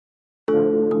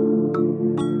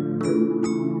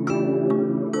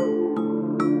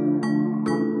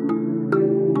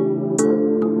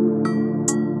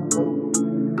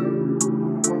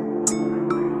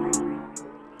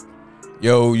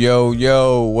Yo, yo,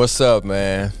 yo, what's up,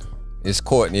 man? It's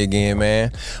Cortney again,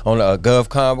 man, on the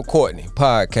GovCon with Cortney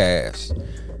podcast.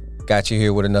 Got you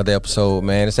here with another episode,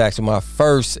 man. It's actually my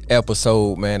first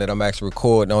episode, man, that I'm actually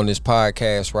recording on this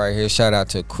podcast right here. Shout out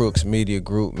to Crooks Media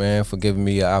Group, man, for giving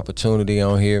me an opportunity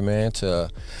on here, man, to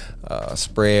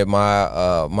spread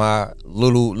my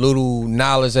little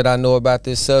knowledge that I know about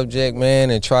this subject, man,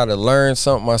 and try to learn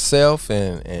something myself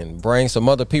and bring some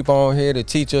other people on here to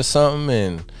teach us something,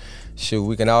 and shoot,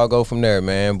 we can all go from there,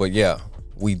 man. But yeah,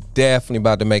 we definitely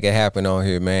about to make it happen on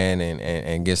here, man,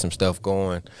 and get some stuff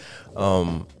going.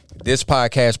 This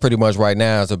podcast pretty much right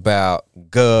now is about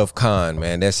GovCon,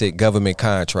 man. That's it, government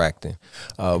contracting.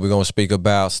 We're going to speak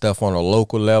about stuff on a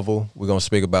local level. We're going to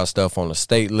speak about stuff on the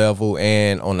state level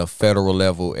and on the federal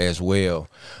level as well.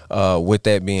 With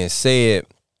that being said,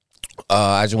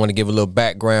 I just want to give a little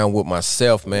background with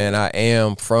myself, man. I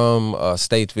am from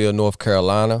Statesville, North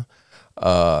Carolina.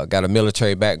 Got a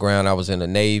military background. I was in the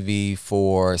Navy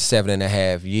for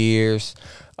 7.5 years.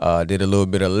 Did a little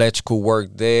bit of electrical work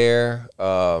there.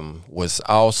 I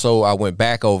went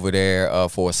back over there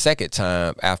for a second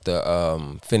time after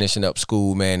finishing up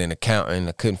school, man, in accounting.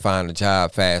 I couldn't find a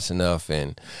job fast enough,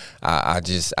 and I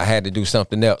had to do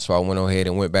something else. So I went ahead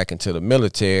and went back into the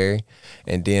military,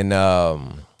 and then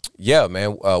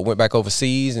went back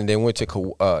overseas, and then went to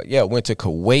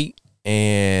Kuwait,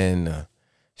 and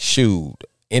shoot,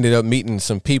 ended up meeting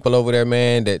some people over there,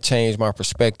 man, that changed my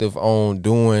perspective on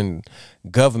doing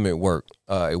government work.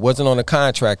 It wasn't on a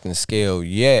contracting scale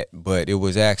yet, but it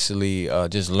was actually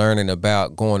just learning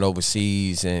about going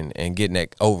overseas and getting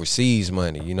that overseas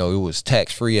money. You know, it was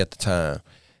tax-free at the time.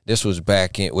 This was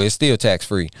it's still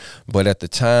tax-free, but at the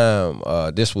time,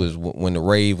 this was when the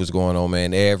rave was going on,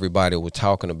 man. Everybody was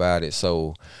talking about it,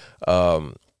 so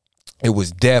it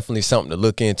was definitely something to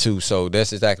look into. So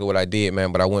that's exactly what I did,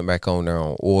 man. But I went back on there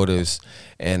on orders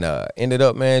and ended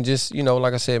up, man, just, you know,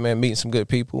 like I said, man, meeting some good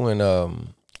people and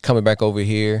coming back over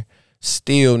here,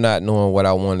 still not knowing what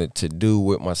I wanted to do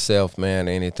with myself, man,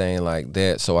 or anything like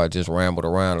that. So I just rambled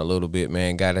around a little bit,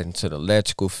 man, got into the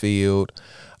electrical field,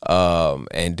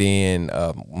 and then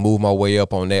moved my way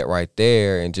up on that right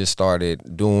there and just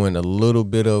started doing a little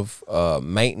bit of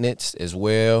maintenance as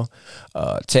well,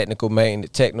 technical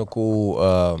maintenance,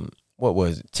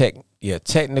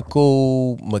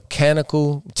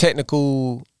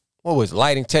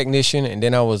 lighting technician, and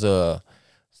then I was a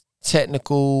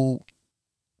technical,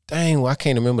 I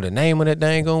can't remember the name of that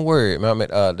dang on word. I mean,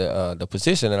 the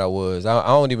position that I was, I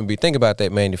don't even be thinking about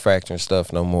that manufacturing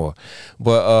stuff no more.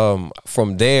 But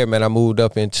from there, man, I moved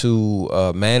up into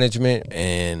management,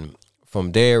 and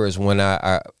from there is when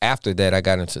after that I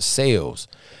got into sales,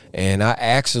 and I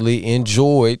actually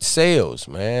enjoyed sales,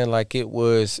 man. Like it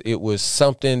was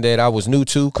something that I was new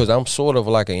to, because I'm sort of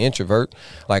like an introvert.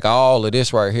 Like all of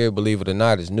this right here, believe it or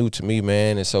not, is new to me,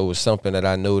 man. And so it was something that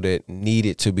I know that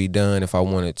needed to be done if I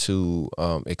wanted to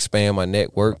expand my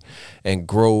network and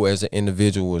grow as an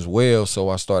individual as well. So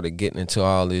I started getting into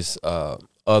all this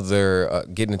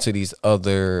these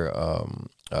other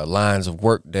lines of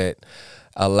work that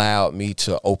allowed me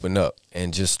to open up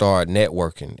and just start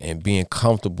networking and being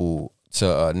comfortable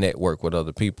to network with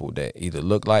other people that either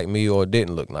looked like me or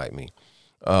didn't look like me.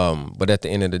 But at the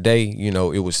end of the day, you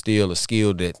know, it was still a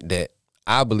skill that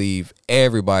I believe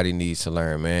everybody needs to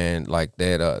learn, man, like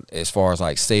that, as far as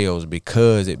like sales,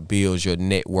 because it builds your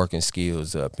networking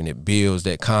skills up and it builds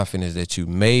that confidence that you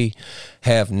may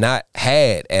have not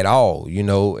had at all, you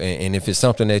know. And if it's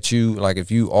something that you like, if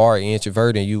you are an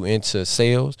introvert and you into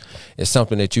sales, it's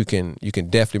something that you can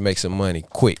definitely make some money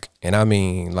quick. And I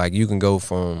mean, like, you can go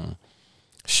from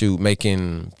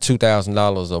making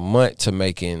 $2,000 a month to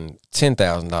making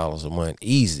 $10,000 a month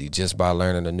easy just by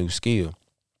learning a new skill.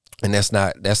 And that's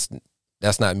not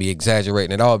me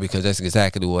exaggerating at all, because that's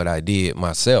exactly what I did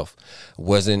myself.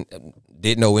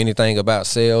 Didn't know anything about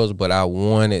sales, but I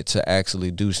wanted to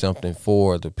actually do something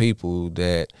for the people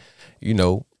that, you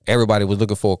know, everybody was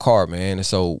looking for a car, man. And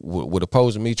so with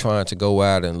opposed to me trying to go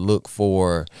out and look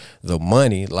for the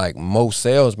money like most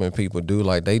salesmen people do,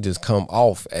 like they just come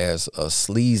off as a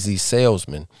sleazy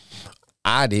salesman.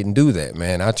 I didn't do that,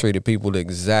 man. I treated people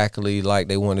exactly like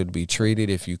they wanted to be treated.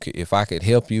 If I could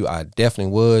help you, I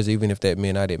definitely was, even if that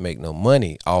meant I didn't make no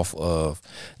money off of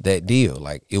that deal.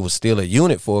 Like, it was still a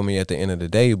unit for me at the end of the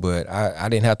day, but I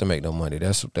didn't have to make no money.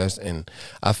 And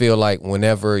I feel like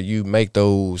whenever you make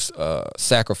those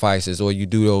sacrifices or you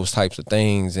do those types of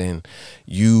things and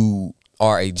you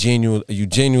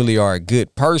genuinely are a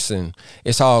good person,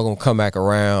 it's all gonna come back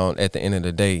around at the end of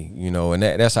the day, you know. And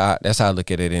that's how I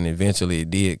look at it. And eventually, it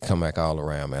did come back all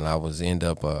around, man. I was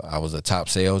a top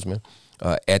salesman.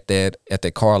 at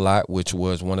that car lot, which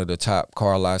was one of the top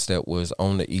car lots that was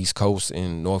on the East Coast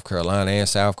in North Carolina and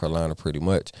South Carolina, pretty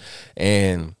much.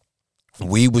 And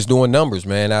we was doing numbers,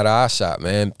 man, out of our shop,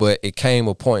 man. But it came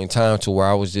a point in time to where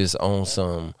I was just on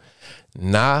some,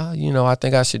 I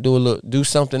think I should do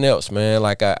something else, man.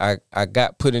 Like I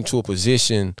got put into a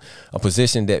position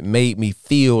that made me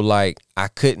feel like I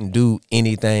couldn't do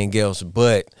anything else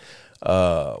but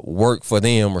work for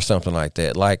them or something like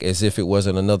that. Like as if it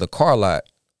wasn't another car lot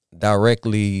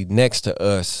directly next to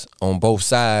us on both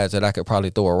sides that I could probably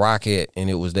throw a rock at, and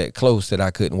it was that close that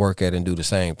I couldn't work at and do the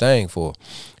same thing for.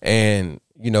 And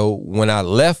when I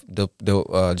left the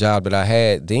job that I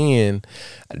had then,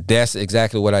 that's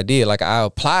exactly what I did. Like I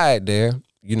applied there,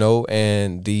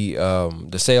 and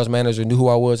the sales manager knew who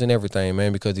I was and everything,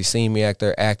 man, because he seen me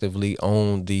actively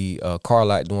on the car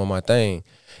lot doing my thing.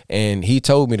 And he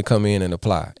told me to come in and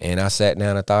apply. And I sat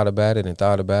down and thought about it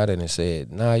and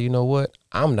said, nah, you know what?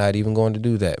 I'm not even going to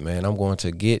do that, man. I'm going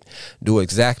to do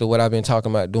exactly what I've been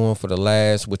talking about doing for the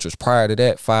last, which was prior to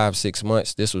that, 5-6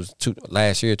 months. This was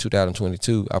last year,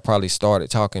 2022. I probably started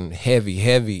talking heavy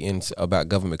about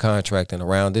government contracting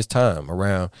around this time,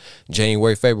 around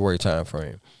January, February time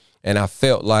frame. And I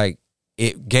felt like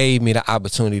it gave me the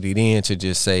opportunity then to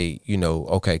just say,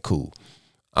 okay, cool.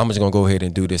 I'm just going to go ahead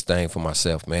and do this thing for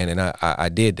myself, man. And I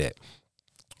did that.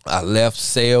 I left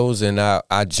sales and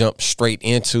I jumped straight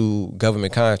into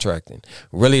government contracting,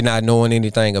 really not knowing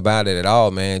anything about it at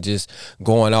all, man. Just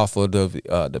going off of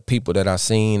the people that I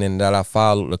seen and that I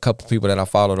followed, a couple people that I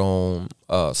followed on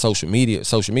social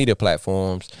media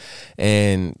platforms,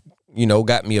 and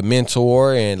got me a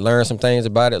mentor and learned some things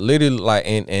about it. Literally,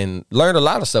 and learned a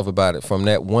lot of stuff about it from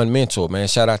that one mentor, man.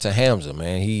 Shout out to Hamza,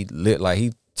 man. He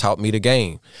taught me the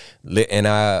game, and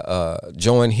I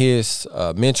joined his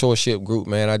mentorship group,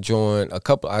 man. I joined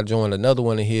another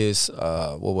one of his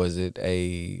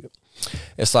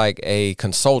it's like a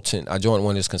consultant. I joined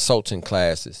one of his consulting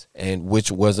classes, and which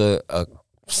was a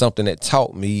something that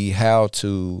taught me how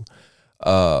to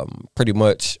pretty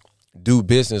much do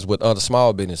business with other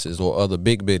small businesses or other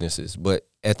big businesses. But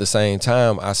at the same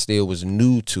time, I still was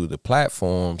new to the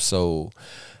platform, so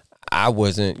I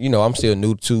wasn't, I'm still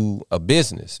new to a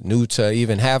business, new to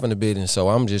even having a business. So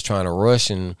I'm just trying to rush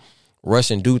and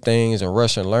do things and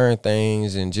rush and learn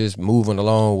things and just moving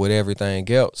along with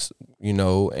everything else,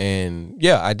 And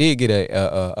yeah, I did get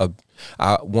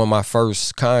I won my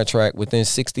first contract within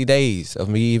 60 days of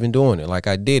me even doing it. Like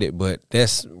I did it, but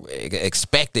that's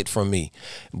expected from me.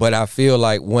 But I feel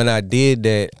like when I did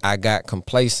that, I got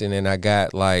complacent and I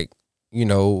got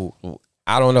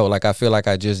I don't know. Like, I feel like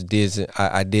I just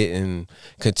I didn't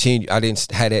continue. I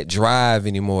didn't have that drive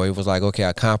anymore. It was like, okay, I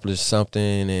accomplished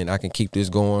something and I can keep this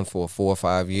going for 4 or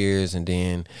 5 years, and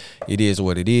then it is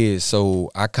what it is. So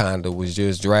I kind of was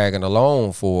just dragging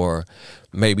along for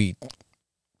maybe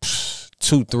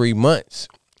 2-3 months.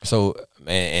 So,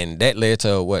 and that led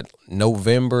to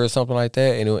November or something like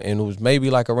that. And it was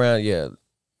maybe like around,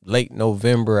 late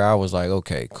November. I was like,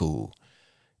 okay, cool.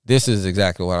 This is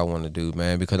exactly what I want to do,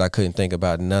 man, because I couldn't think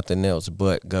about nothing else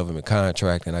but government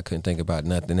contracting. I couldn't think about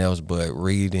nothing else but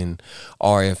reading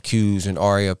RFQs and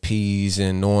RFPs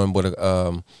and knowing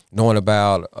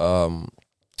about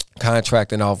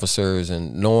contracting officers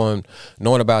and knowing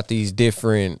about these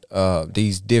different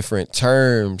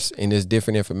terms and this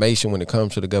different information when it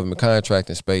comes to the government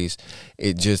contracting space.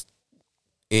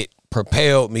 It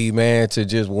propelled me, man, to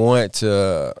just want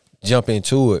to jump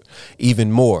into it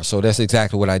even more. So that's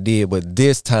exactly what I did. But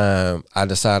this time I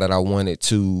decided I wanted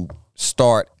to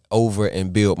start over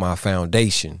and build my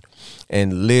foundation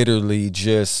and literally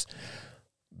just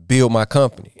build my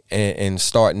company and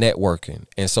start networking.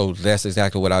 And so that's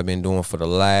exactly what I've been doing for the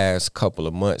last couple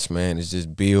of months, man, is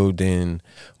just building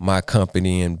my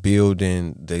company and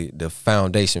building the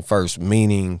foundation first,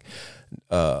 meaning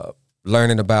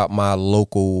learning about my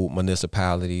local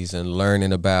municipalities and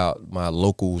learning about my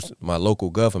local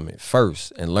government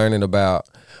first, and learning about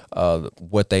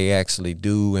what they actually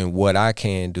do and what I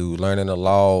can do, learning the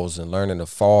laws and learning the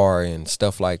FAR and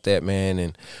stuff like that, man,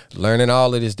 and learning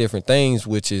all of these different things,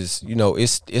 which is,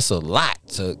 it's a lot,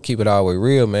 to keep it all the way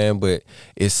real, man, but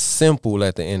it's simple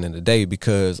at the end of the day,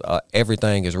 because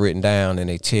everything is written down and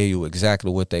they tell you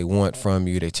exactly what they want from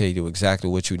you. They tell you exactly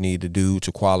what you need to do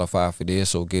to qualify for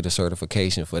this or get a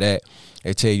certification for that.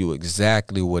 They tell you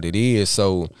exactly what it is.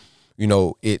 So,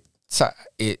 it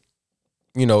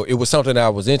was something that I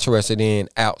was interested in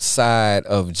outside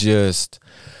of just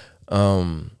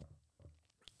what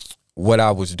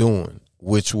I was doing,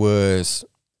 which was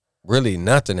really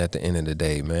nothing at the end of the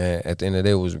day, man. At the end of the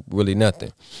day, it was really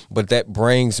nothing. But that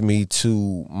brings me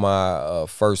to my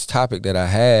first topic that I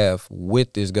have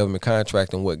with this government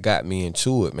contract and what got me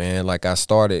into it, man. Like, I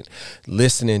started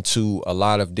listening to a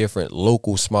lot of different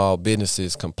local small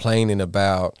businesses complaining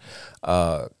about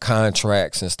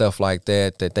contracts and stuff like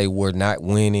that they were not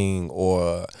winning,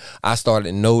 or I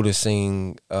started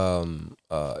noticing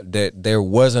that there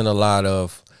wasn't a lot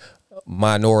of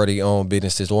minority-owned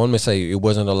businesses, or let me say it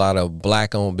wasn't a lot of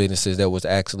black-owned businesses that was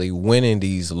actually winning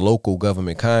these local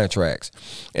government contracts.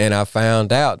 And I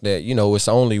found out that, it's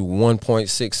only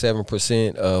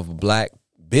 1.67% of black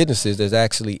businesses that's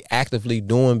actually actively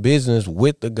doing business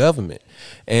with the government.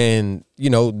 And,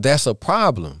 that's a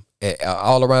problem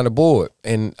all around the board.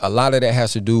 And a lot of that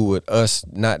has to do with us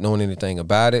not knowing anything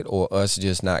about it, or us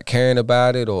just not caring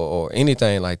about it, or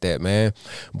anything like that, man.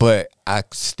 But I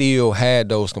still had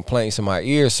those complaints in my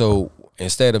ear. So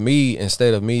instead of me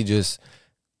just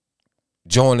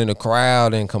joining the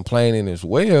crowd and complaining as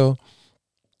well,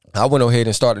 I went ahead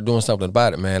and started doing something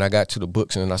about it, man. I got to the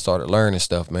books and I started learning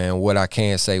stuff, man. What I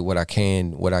can say, what I can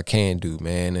do,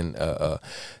 man. And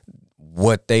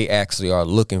what they actually are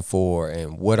looking for,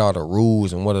 and what are the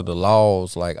rules and what are the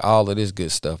laws, like all of this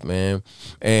good stuff, man.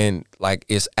 And like,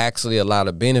 it's actually a lot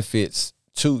of benefits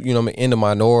to, in the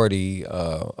minority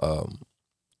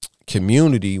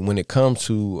community when it comes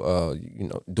to,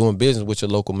 doing business with your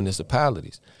local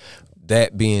municipalities.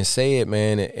 That being said,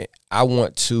 man, how I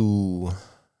want to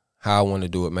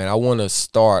do it, man. I want to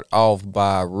start off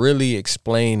by really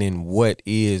explaining what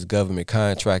is government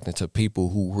contracting to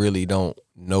people who really don't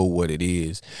know what it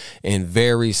is, in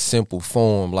very simple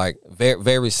form, like very,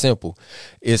 very simple.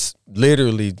 It's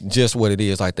literally just what it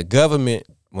is. Like, the government,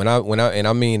 when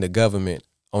I mean the government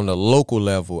on the local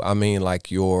level, I mean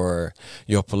like your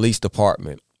police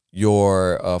department,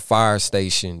 your fire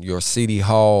station, your city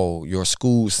hall, your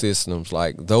school systems.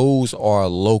 Like, those are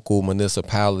local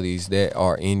municipalities that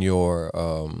are in your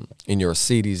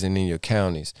cities and in your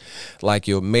counties. Like,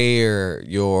 your mayor,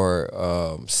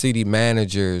 your city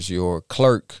managers, your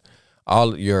clerk,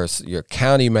 all your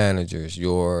county managers,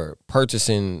 your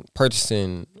purchasing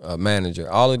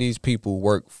manager. All of these people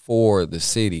work for the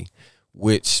city,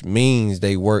 which means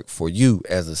they work for you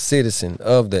as a citizen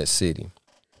of that city.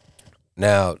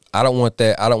 Now, I don't want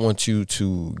you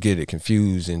to get it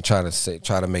confused and try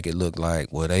to make it look like,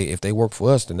 well, if they work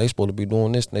for us, then they supposed to be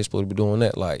doing this and they supposed to be doing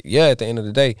that. Like, yeah, at the end of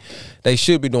the day, they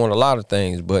should be doing a lot of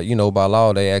things, but by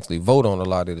law, they actually vote on a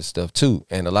lot of this stuff too.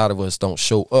 And a lot of us don't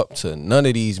show up to none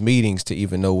of these meetings to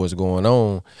even know what's going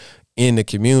on in the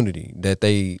community that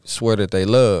they swear that they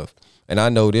love. And I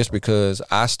know this because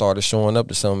I started showing up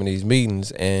to some of these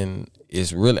meetings, and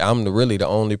I'm really the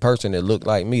only person that looked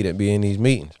like me that be in these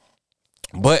meetings.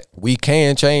 But we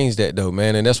can change that, though,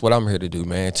 man. And that's what I'm here to do,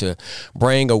 man, to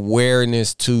bring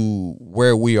awareness to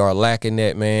where we are lacking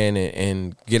that, man,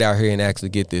 and get out here and actually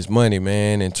get this money,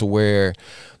 man. And to where,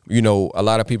 a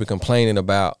lot of people complaining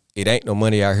about it ain't no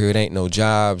money out here, it ain't no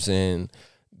jobs. And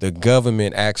the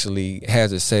government actually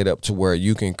has it set up to where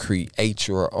you can create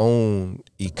your own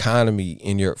economy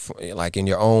in your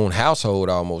own household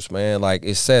almost, man. Like,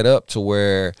 it's set up to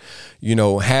where,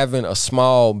 having a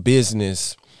small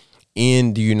business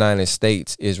in the United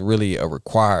States is really a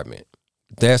requirement.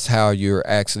 That's how you're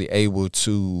actually able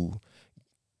to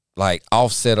like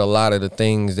offset a lot of the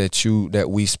things that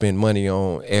we spend money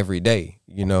on every day,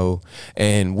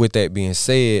 And with that being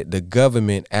said, the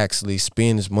government actually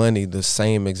spends money the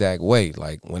same exact way.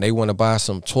 Like, when they want to buy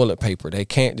some toilet paper, they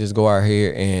can't just go out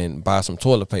here and buy some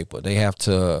toilet paper. They have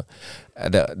to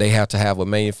have a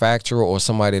manufacturer or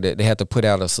somebody that they have to put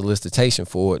out a solicitation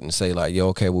for it and say like, yo,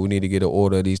 okay, well, we need to get an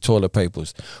order of these toilet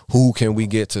papers. Who can we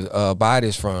get to buy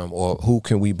this from, or who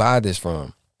can we buy this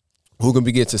from? Who can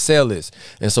we get to sell this?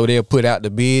 And so they'll put out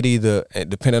the bid, either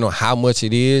depending on how much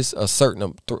it is, a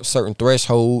certain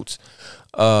thresholds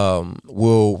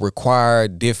will require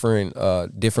different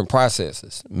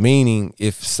processes. Meaning,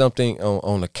 if something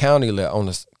on the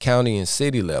county and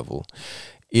city level,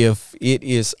 if it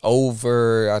is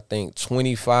over, I think,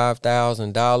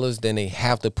 $25,000, then they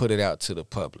have to put it out to the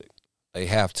public. They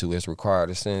have to. It's required.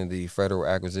 It's in the federal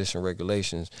acquisition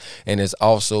regulations, and it's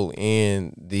also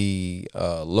in the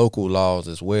local laws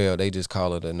as well. They just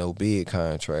call it a no bid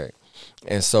contract.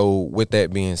 And so, with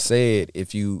that being said,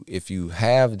 if you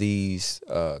have these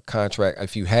let's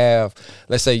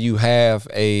say you have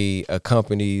a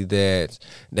company that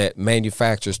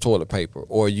manufactures toilet paper,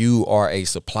 or you are a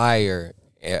supplier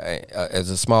as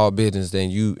a small business, then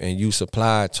you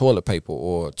supply toilet paper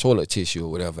or toilet tissue or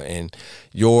whatever, and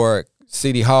your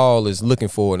City Hall is looking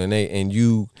for it, and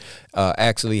you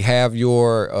actually have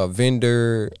your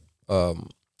vendor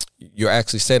you're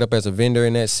actually set up as a vendor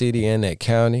in that city and that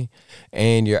county,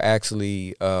 and you're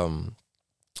actually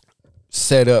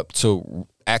set up to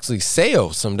actually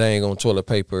sell some dang on toilet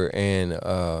paper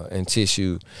and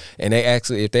tissue, and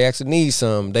if they actually need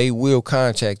some, they will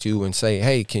contact you and say,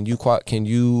 hey, can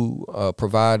you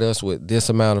provide us with this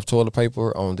amount of toilet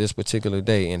paper on this particular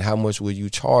day, and how much will you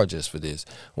charge us for this,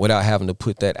 without having to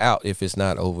put that out if it's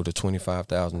not over the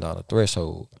 $25,000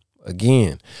 threshold.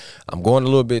 Again, I'm going a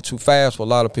little bit too fast for a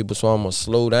lot of people, so I'm gonna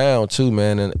slow down too,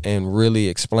 man, and really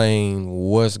explain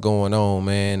what's going on,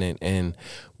 man, and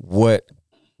where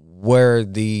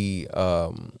the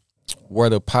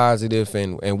positive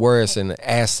and where it's an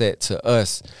asset to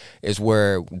us is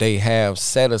where they have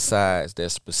set asides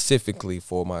that's specifically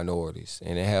for minorities,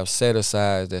 and they have set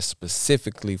asides that's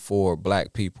specifically for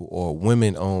black people or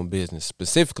women-owned business,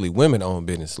 specifically women-owned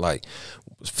business. Like,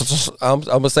 I'm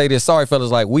gonna say this, sorry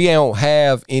fellas, like, we don't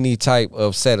have any type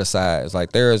of set asides.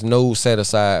 Like, there is no set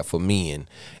aside for men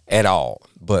at all,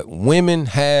 but women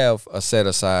have a set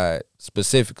aside,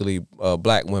 specifically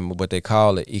black women, but they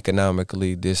call it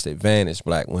economically disadvantaged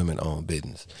black women owned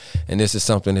business. And this is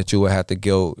something that you will have to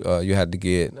you have to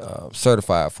get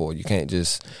certified for. You can't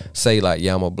just say like,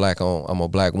 yeah, I'm a black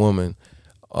woman,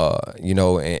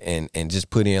 and just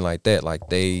put in like that. Like, I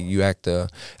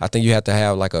think you have to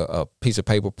have like a piece of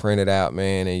paper printed out,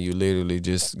 man, and you literally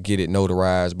just get it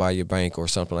notarized by your bank or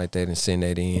something like that and send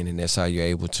that in, and that's how you're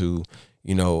able to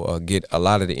get a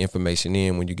lot of the information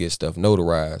in when you get stuff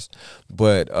notarized.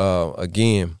 But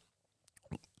again,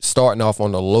 starting off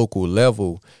on the local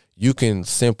level, you can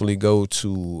simply go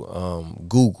to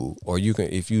Google, or you can,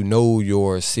 if you know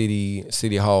your city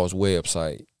hall's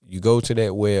website, you go to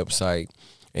that website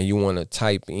and you want to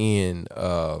type in,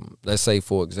 let's say,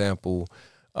 for example,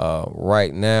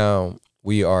 right now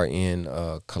we are in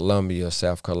Columbia,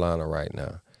 South Carolina right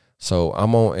now. So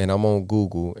I'm on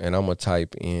Google, and I'm gonna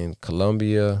type in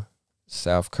Columbia,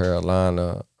 South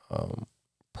Carolina,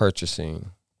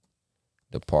 purchasing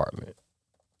department.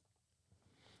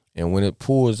 And when it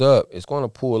pulls up, it's gonna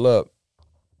pull up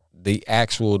the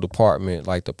actual department,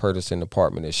 like the purchasing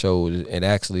department. It shows, it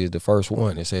actually is the first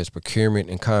one. It says procurement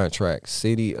and contract,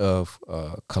 City of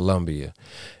Columbia.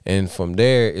 And from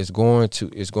there, it's going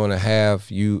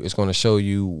to show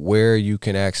you where you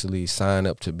can actually sign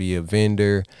up to be a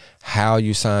vendor, how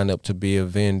you sign up to be a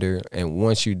vendor. And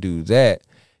once you do that,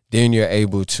 then you're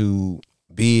able to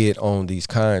bid on these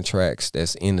contracts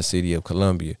that's in the City of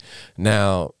Columbia.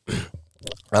 Now,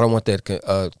 I don't want that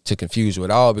to confuse you at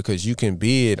all, because you can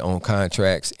bid on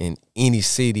contracts in any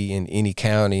city, in any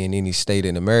county, in any state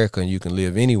in America, and you can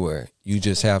live anywhere. You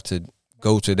just have to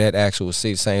go to that actual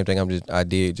city. Same thing I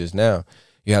did just now.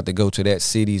 You have to go to that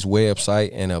city's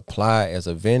website and apply as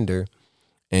a vendor,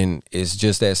 and it's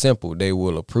just that simple. They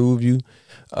will approve you,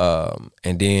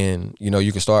 and then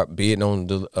you can start bidding on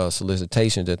the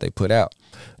solicitations that they put out.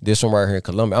 This one right here in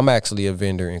Columbia, I'm actually a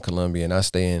vendor in Columbia, and I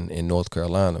stay in North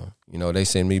Carolina. They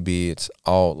send me bids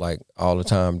all the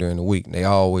time during the week. They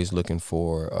always looking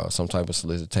for some type of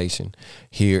solicitation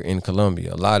here in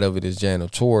Columbia. A lot of it is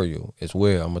janitorial as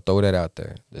well. I'm going to throw that out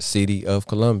there. The City of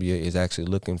Columbia is actually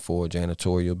looking for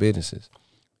janitorial businesses.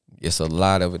 It's a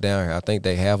lot of it down here. I think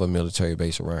they have a military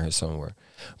base around here somewhere.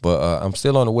 But I'm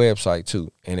still on the website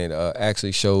too, and it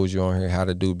actually shows you on here how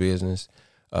to do business,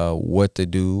 what to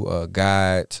do,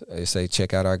 guides. They say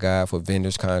check out our guide for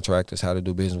vendors, contractors, how to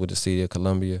do business with the City of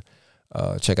Columbia.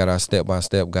 Check out our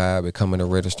step-by-step guide, becoming a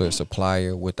registered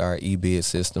supplier with our e-bid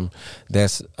system.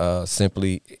 That's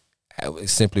simply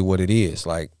what it is.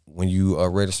 Like, when you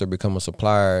register, become a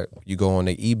supplier, you go on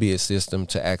the e-bid system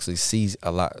to actually see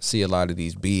a lot of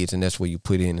these bids, and that's where you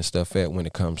put in and stuff at when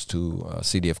it comes to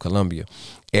City of Columbia.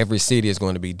 Every city is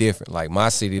going to be different. Like, my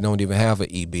city don't even have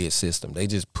an e-bid system. They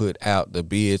just put out the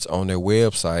bids on their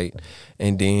website,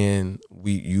 and then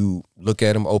you look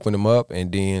at them, open them up, and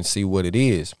then see what it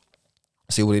is.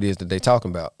 See what it is that they talking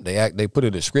about. They put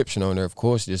a description on there, of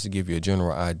course, just to give you a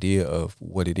general idea of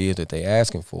what it is that they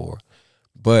asking for.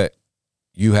 But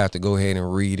you have to go ahead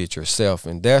and read it yourself.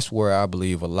 And that's where I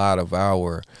believe a lot of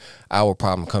our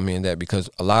problem come in, that because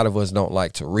a lot of us don't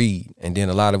like to read, and then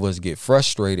a lot of us get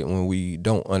frustrated when we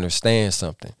don't understand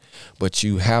something. But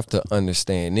you have to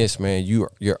understand this, man.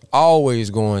 You're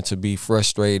always going to be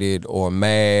frustrated or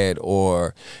mad,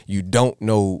 or you don't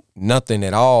know nothing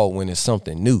at all when it's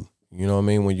something new. You know what I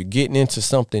mean? When you're getting into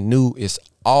something new, it's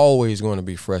always going to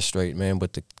be frustrating, man.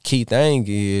 But the key thing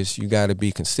is you got to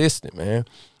be consistent, man.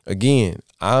 Again,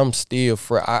 I'm still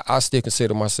I still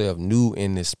consider myself new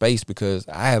in this space, because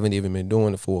I haven't even been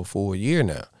doing it for a full year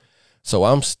now. So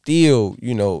I'm still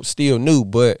new,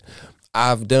 but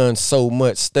I've done so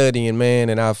much studying, man,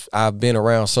 and I've been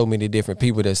around so many different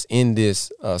people that's in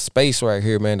this space right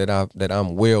here, man, that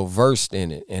I'm well versed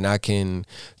in it, and I can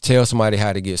tell somebody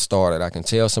how to get started. I can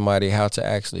tell somebody how to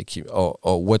actually keep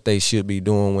or what they should be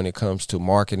doing when it comes to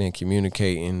marketing,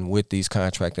 communicating with these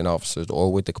contracting officers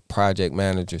or with the project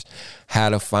managers, how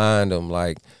to find them,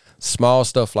 like small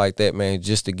stuff like that, man,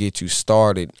 just to get you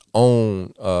started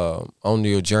on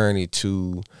your journey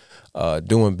to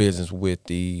doing business with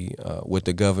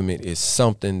the government is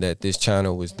something that this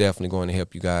channel is definitely going to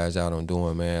help you guys out on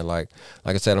doing, man. Like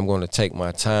I said, I'm going to take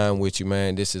my time with you,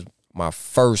 man. This is my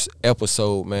first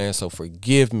episode, man, so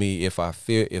forgive me if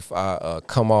I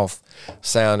come off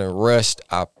sounding rushed.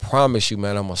 I promise you,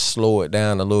 man, I'm gonna slow it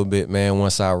down a little bit, man,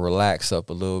 once I relax up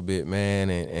a little bit, man,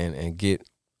 and get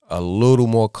a lot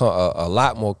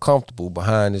more comfortable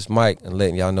behind this mic and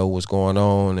letting y'all know what's going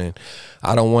on. And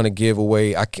I don't want to give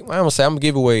away. I'm gonna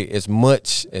give away as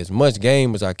much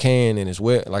game as I can, and as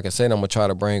well, like I said, I'm gonna try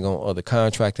to bring on other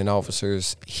contracting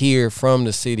officers here from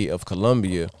the city of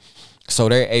Columbia, so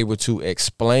they're able to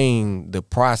explain the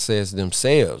process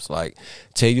themselves, like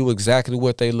tell you exactly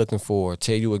what they're looking for,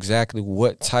 tell you exactly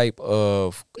what type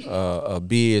of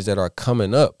bids that are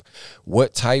coming up,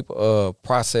 what type of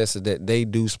processes that they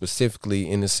do specifically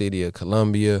in the city of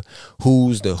Columbia,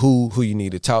 who's the who you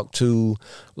need to talk to.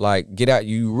 Like, get out.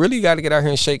 You really got to get out here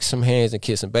and shake some hands and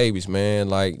kiss some babies, man.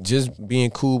 Like, just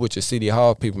being cool with your city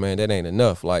hall people, man, that ain't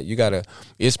enough. Like, you gotta.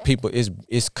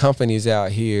 It's companies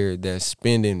out here that's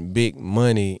spending big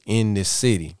money in this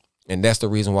city, and that's the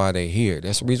reason why they're here.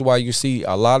 That's the reason why you see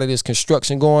a lot of this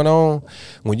construction going on.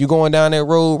 When you're going down that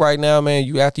road right now, man,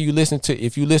 if you listen to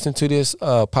this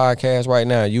podcast right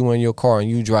now, you in your car and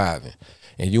you driving,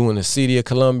 and you in the city of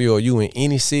Columbia or you in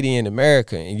any city in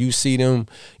America, and you see them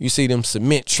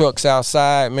cement trucks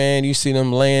outside, man. You see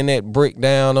them laying that brick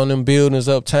down on them buildings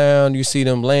uptown. You see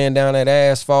them laying down that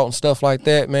asphalt and stuff like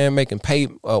that, man, making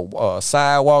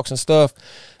sidewalks and stuff.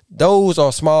 Those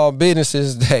are small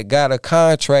businesses that got a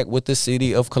contract with the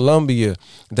city of Columbia.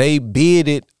 They bid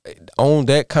it on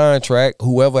that contract,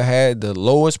 whoever had the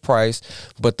lowest price,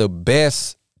 but the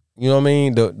best, you know what I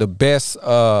mean, the best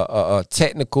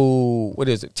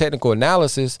technical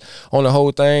analysis on the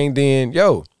whole thing, then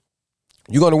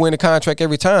you're going to win the contract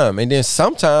every time. And then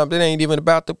sometimes it ain't even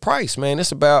about the price, man.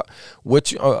 It's about what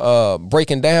you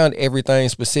breaking down everything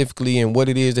specifically and what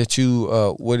it is that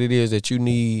you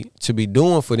need to be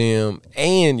doing for them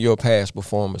and your past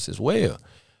performance as well.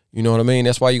 You know what I mean?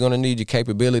 That's why you're going to need your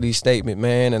capability statement,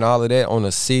 man, and all of that on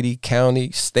a city,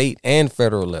 county, state, and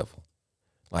federal level.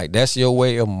 Like, that's your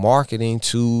way of marketing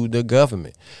to the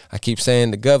government. I keep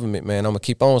saying the government, man. I'm going to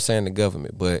keep on saying the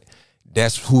government, but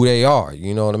that's who they are.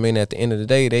 You know what I mean? At the end of the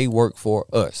day, they work for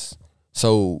us.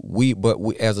 So we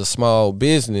as a small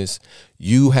business,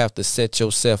 you have to set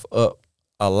yourself up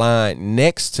aligned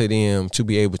next to them to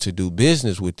be able to do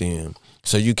business with them.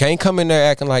 So you can't come in there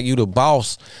acting like you the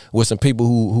boss with some people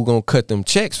who gonna cut them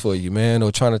checks for you, man,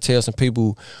 or trying to tell some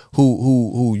people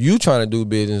who you trying to do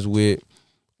business with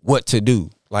what to do.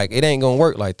 Like, it ain't gonna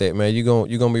work like that, man. You're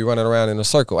gonna be running around in a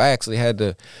circle. I actually had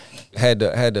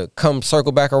to come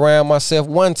circle back around myself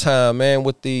one time, man,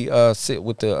 with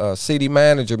the city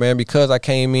manager, man, because I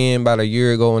came in about a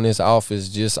year ago in this office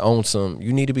just on some,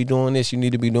 you need to be doing this, you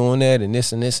need to be doing that, and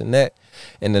this and this and that.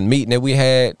 And the meeting that we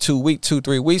had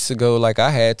 3 weeks ago, like,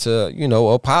 I had to,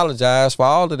 apologize for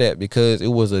all of that because it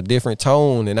was a different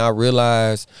tone, and I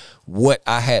realized what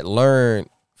I had learned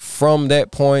from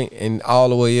that point and all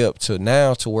the way up to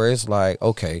now, to where it's like,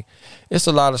 okay, it's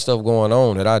a lot of stuff going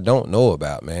on that I don't know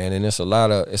about, man. And it's a lot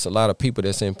of people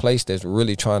that's in place that's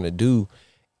really trying to do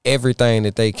everything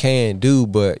that they can do.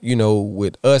 But,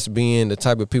 with us being the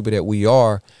type of people that we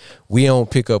are, we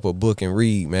don't pick up a book and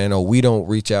read, man, or we don't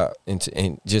reach out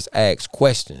and just ask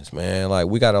questions, man. Like,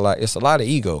 it's a lot of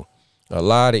ego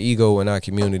in our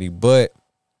community. But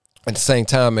at the same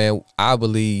time, man,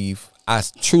 I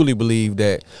truly believe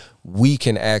that we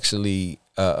can actually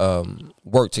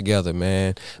work together,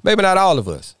 man. Maybe not all of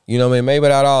us, you know what I mean? Maybe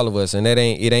not all of us, and it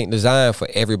ain't designed for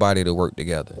everybody to work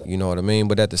together, you know what I mean?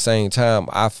 But at the same time,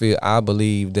 I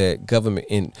believe that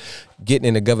getting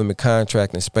in the government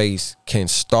contracting space can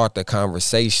start the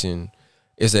conversation.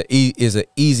 Is an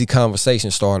easy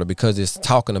conversation starter because it's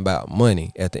talking about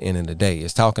money at the end of the day.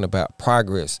 It's talking about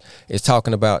progress. It's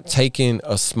talking about taking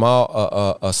a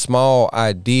small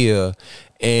idea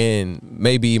and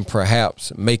maybe even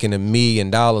perhaps making $1 million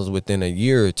within a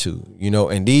year or two, you know.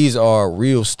 And these are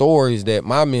real stories that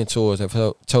my mentors have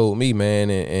told me, man,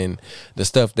 and the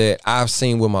stuff that I've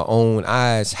seen with my own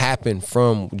eyes happen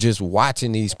from just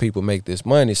watching these people make this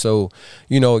money. So,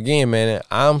 you know, again, man,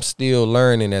 I'm still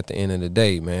learning at the end of the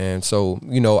day, man. So,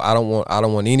 you know, I don't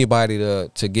want anybody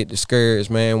to get discouraged,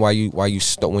 man, when you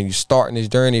starting this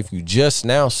journey. If you just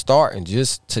now starting,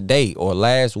 just today or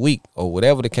last week or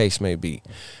whatever the case may be,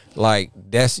 like,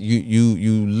 that's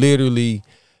you literally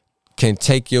can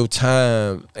take your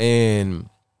time and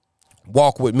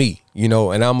walk with me, you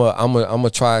know. And I'm gonna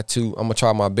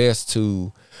try my best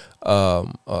to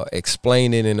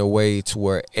explain it in a way to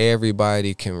where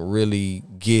everybody can really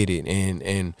get it.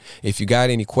 And if you got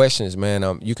any questions,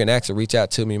 man, you can actually reach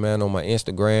out to me, man, on my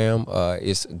Instagram.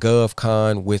 It's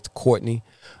GovCon with Cortney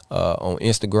on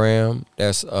Instagram.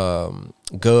 That's GovCon,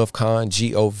 GovCon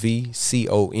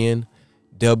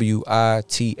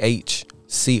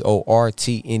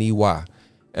WITHCORTNEY.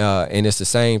 And it's the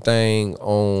same thing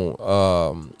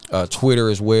on Twitter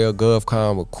as well,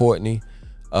 GovCon with Cortney.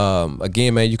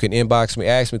 Again, man, you can inbox me,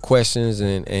 ask me questions,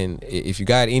 and if you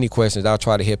got any questions, I'll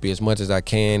try to help you as much as I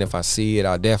can. If I see it,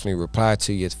 I'll definitely reply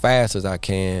to you as fast as I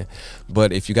can.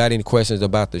 But if you got any questions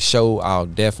about the show, I'll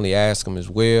definitely ask them as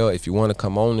well. If you want to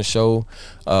come on the show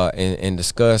and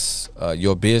discuss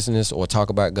your business or talk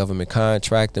about government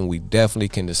contracting, we definitely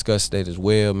can discuss that as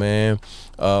well, man.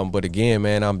 But again,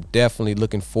 man, I'm definitely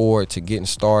looking forward to getting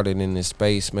started in this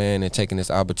space, man, and taking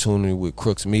this opportunity with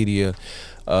Crooks Media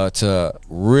to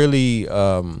really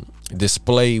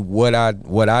display what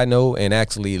I know, and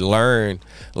actually learn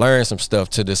some stuff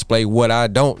to display what I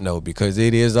don't know, because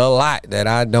it is a lot that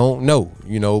I don't know,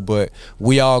 you know. But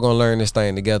we all gonna learn this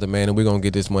thing together, man, and we're gonna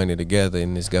get this money together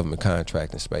in this government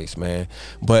contracting space, man.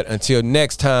 But until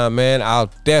next time, man,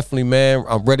 I'll definitely, man,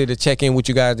 I'm ready to check in with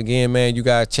you guys again, man. You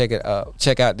guys check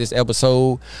out this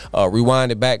episode,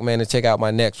 rewind it back, man, and check out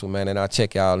my next one, man, and I'll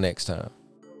check y'all next time.